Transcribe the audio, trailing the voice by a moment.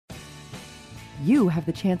you have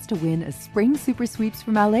the chance to win a spring super sweeps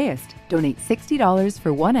from LAist. Donate $60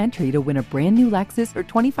 for one entry to win a brand new Lexus or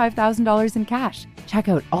 $25,000 in cash. Check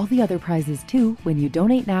out all the other prizes too when you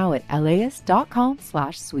donate now at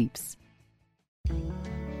laist.com/sweeps.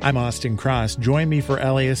 I'm Austin Cross. Join me for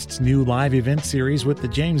LAist's new live event series with the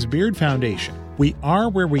James Beard Foundation. We Are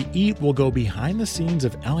Where We Eat will go behind the scenes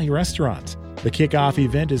of LA restaurants. The kickoff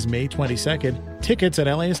event is May 22nd. Tickets at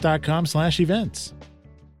laist.com/events.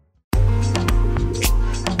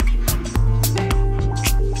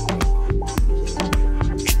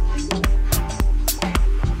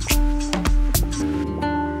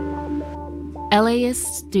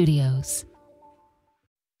 LAist Studios.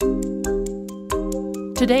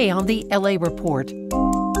 Today on the LA Report.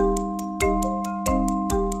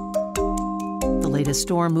 The latest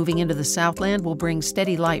storm moving into the Southland will bring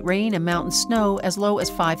steady light rain and mountain snow as low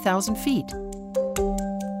as 5,000 feet.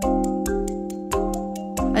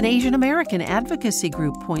 An Asian American advocacy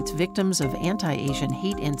group points victims of anti-Asian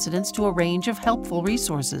hate incidents to a range of helpful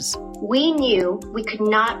resources. We knew we could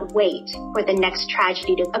not wait for the next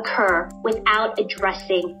tragedy to occur without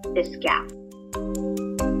addressing this gap.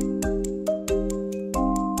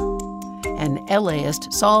 And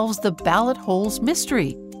LAist solves the ballot holes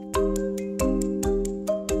mystery.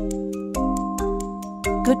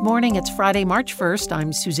 Good morning, it's Friday, March 1st.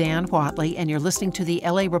 I'm Suzanne Whatley, and you're listening to the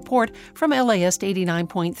LA Report from LAist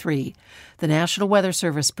 89.3. The National Weather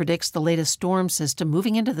Service predicts the latest storm system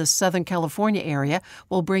moving into the Southern California area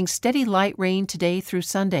will bring steady light rain today through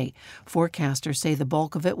Sunday. Forecasters say the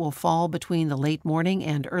bulk of it will fall between the late morning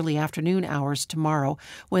and early afternoon hours tomorrow,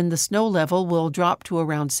 when the snow level will drop to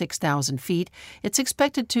around 6,000 feet. It's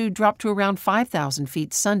expected to drop to around 5,000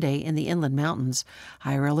 feet Sunday in the inland mountains.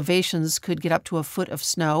 Higher elevations could get up to a foot of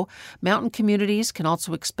snow. Mountain communities can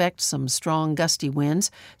also expect some strong gusty winds.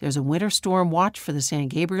 There's a winter storm watch for the San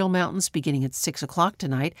Gabriel Mountains beginning at 6 o'clock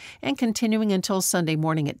tonight and continuing until Sunday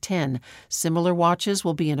morning at 10. Similar watches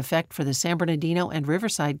will be in effect for the San Bernardino and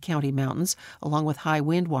Riverside County mountains, along with high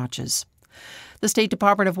wind watches. The State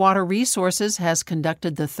Department of Water Resources has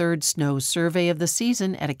conducted the third snow survey of the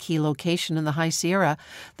season at a key location in the High Sierra.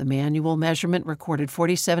 The manual measurement recorded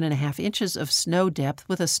 47.5 inches of snow depth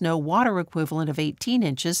with a snow water equivalent of 18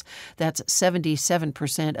 inches. That's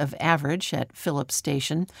 77% of average at Phillips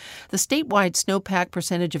Station. The statewide snowpack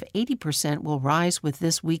percentage of 80% will rise with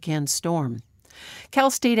this weekend's storm. Cal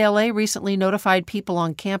State LA recently notified people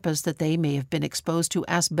on campus that they may have been exposed to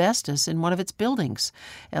asbestos in one of its buildings.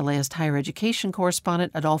 LAist higher education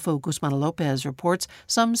correspondent Adolfo Guzman Lopez reports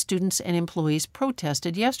some students and employees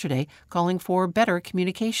protested yesterday, calling for better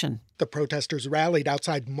communication. The protesters rallied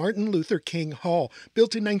outside Martin Luther King Hall,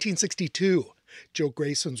 built in 1962. Jill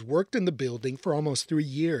Grayson's worked in the building for almost 3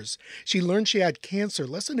 years. She learned she had cancer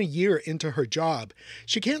less than a year into her job.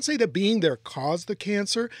 She can't say that being there caused the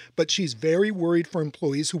cancer, but she's very worried for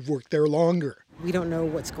employees who've worked there longer. We don't know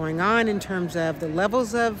what's going on in terms of the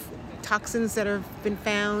levels of toxins that have been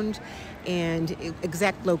found and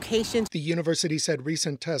exact locations. The university said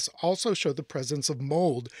recent tests also show the presence of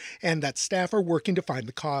mold and that staff are working to find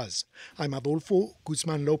the cause. I'm Adolfo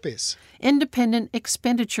Guzman Lopez. Independent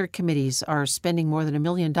expenditure committees are spending more than $1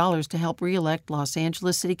 million to help re-elect Los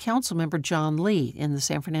Angeles City Council member John Lee in the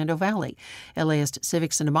San Fernando Valley. LAist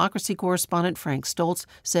Civics and Democracy correspondent Frank Stoltz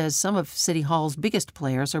says some of City Hall's biggest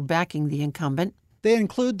players are backing the incumbent. They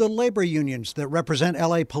include the labor unions that represent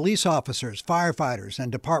LA police officers, firefighters,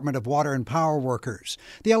 and Department of Water and Power workers,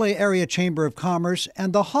 the LA Area Chamber of Commerce,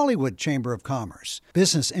 and the Hollywood Chamber of Commerce.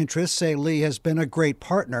 Business interests say Lee has been a great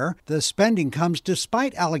partner. The spending comes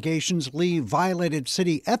despite allegations Lee violated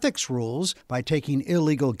city ethics rules by taking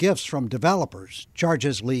illegal gifts from developers,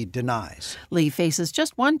 charges Lee denies. Lee faces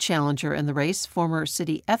just one challenger in the race, former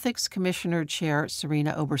City Ethics Commissioner Chair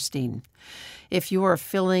Serena Oberstein. If you are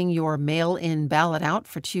filling your mail-in ballot out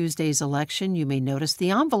for Tuesday's election, you may notice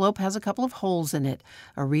the envelope has a couple of holes in it.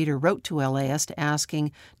 A reader wrote to LAist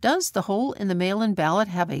asking, does the hole in the mail-in ballot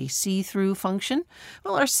have a see-through function?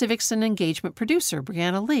 Well, our civics and engagement producer,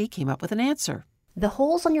 Brianna Lee, came up with an answer. The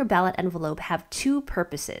holes on your ballot envelope have two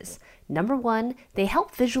purposes. Number one, they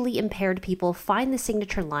help visually impaired people find the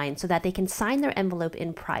signature line so that they can sign their envelope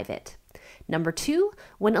in private. Number two,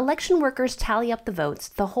 when election workers tally up the votes,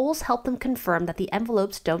 the holes help them confirm that the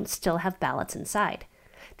envelopes don't still have ballots inside.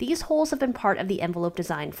 These holes have been part of the envelope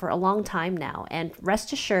design for a long time now, and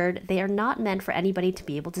rest assured, they are not meant for anybody to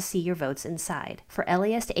be able to see your votes inside. For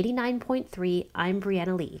LAist 89.3, I'm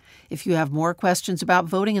Brianna Lee. If you have more questions about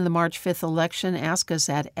voting in the March 5th election, ask us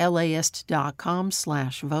at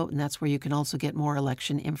laist.com/vote, and that's where you can also get more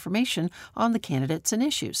election information on the candidates and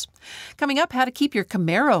issues. Coming up, how to keep your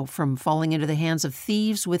Camaro from falling into the hands of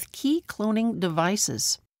thieves with key cloning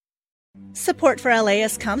devices. Support for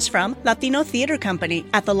LAist comes from Latino Theater Company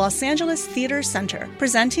at the Los Angeles Theater Center,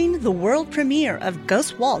 presenting the world premiere of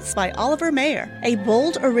Ghost Waltz by Oliver Mayer, a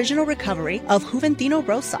bold original recovery of Juventino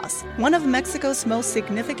Rosas, one of Mexico's most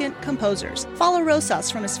significant composers. Follow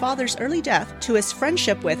Rosas from his father's early death to his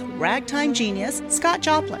friendship with ragtime genius Scott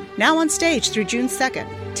Joplin, now on stage through June 2nd.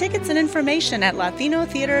 Tickets and information at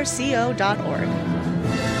latinotheaterco.org.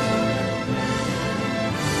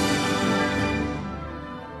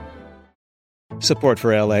 Support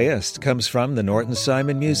for LAist comes from the Norton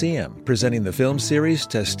Simon Museum, presenting the film series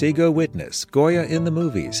Testigo Witness, Goya in the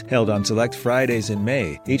Movies, held on select Fridays in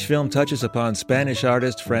May. Each film touches upon Spanish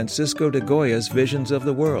artist Francisco de Goya's visions of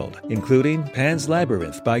the world, including Pan's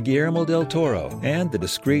Labyrinth by Guillermo del Toro and The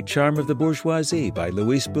Discreet Charm of the Bourgeoisie by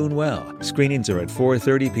Luis Buñuel. Screenings are at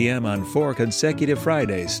 4:30 p.m. on 4 consecutive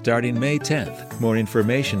Fridays starting May 10th. More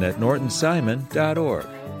information at nortonsimon.org.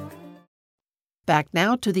 Back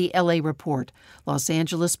now to the LA report. Los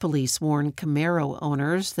Angeles police warn Camaro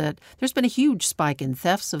owners that there's been a huge spike in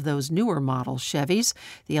thefts of those newer model Chevys.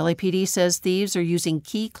 The LAPD says thieves are using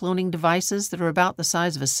key cloning devices that are about the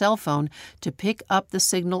size of a cell phone to pick up the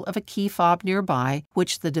signal of a key fob nearby,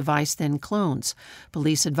 which the device then clones.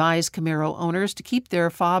 Police advise Camaro owners to keep their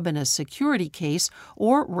fob in a security case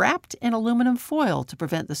or wrapped in aluminum foil to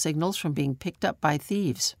prevent the signals from being picked up by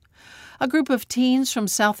thieves. A group of teens from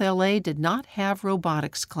South LA did not have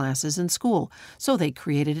robotics classes in school, so they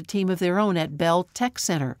created a team of their own at Bell Tech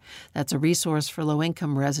Center. That's a resource for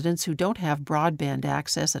low-income residents who don't have broadband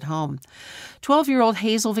access at home. 12-year-old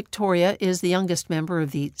Hazel Victoria is the youngest member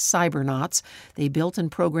of the Cybernauts. They built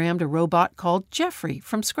and programmed a robot called Jeffrey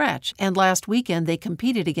from scratch, and last weekend they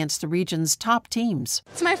competed against the region's top teams.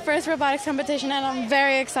 It's my first robotics competition, and I'm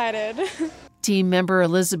very excited. Team member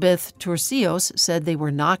Elizabeth Torcios said they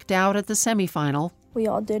were knocked out at the semifinal. We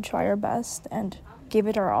all did try our best and gave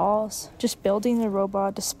it our all, just building the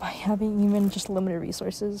robot despite having even just limited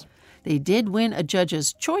resources. They did win a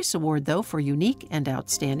Judge's Choice Award, though, for unique and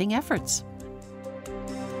outstanding efforts.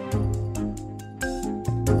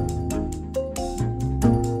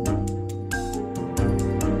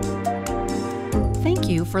 Thank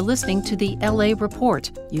you for listening to the LA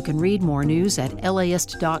Report. You can read more news at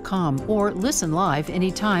laist.com or listen live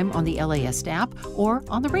anytime on the LAist app or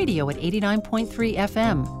on the radio at 89.3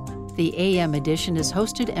 FM. The AM edition is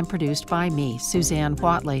hosted and produced by me, Suzanne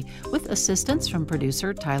Whatley, with assistance from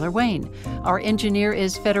producer Tyler Wayne. Our engineer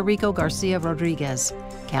is Federico Garcia Rodriguez.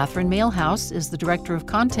 Catherine Mailhouse is the Director of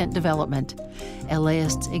Content Development.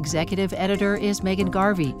 LAist's executive editor is Megan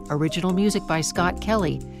Garvey. Original music by Scott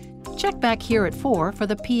Kelly. Check back here at 4 for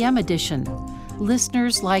the PM edition.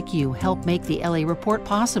 Listeners like you help make the LA Report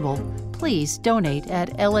possible. Please donate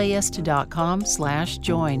at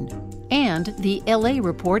laist.com/join. And the LA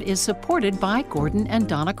Report is supported by Gordon and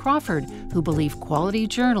Donna Crawford, who believe quality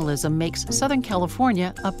journalism makes Southern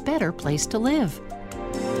California a better place to live.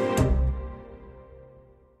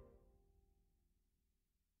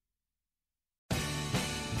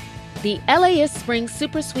 The LAist Spring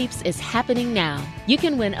Super Sweeps is happening now. You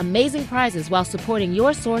can win amazing prizes while supporting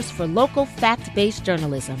your source for local fact-based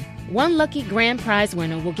journalism. One lucky grand prize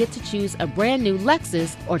winner will get to choose a brand new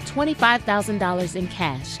Lexus or $25,000 in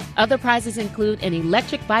cash. Other prizes include an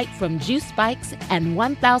electric bike from Juice Bikes and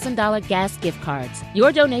 $1,000 gas gift cards.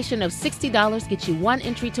 Your donation of $60 gets you one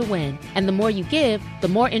entry to win, and the more you give, the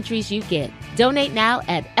more entries you get. Donate now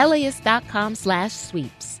at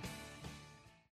laist.com/sweeps.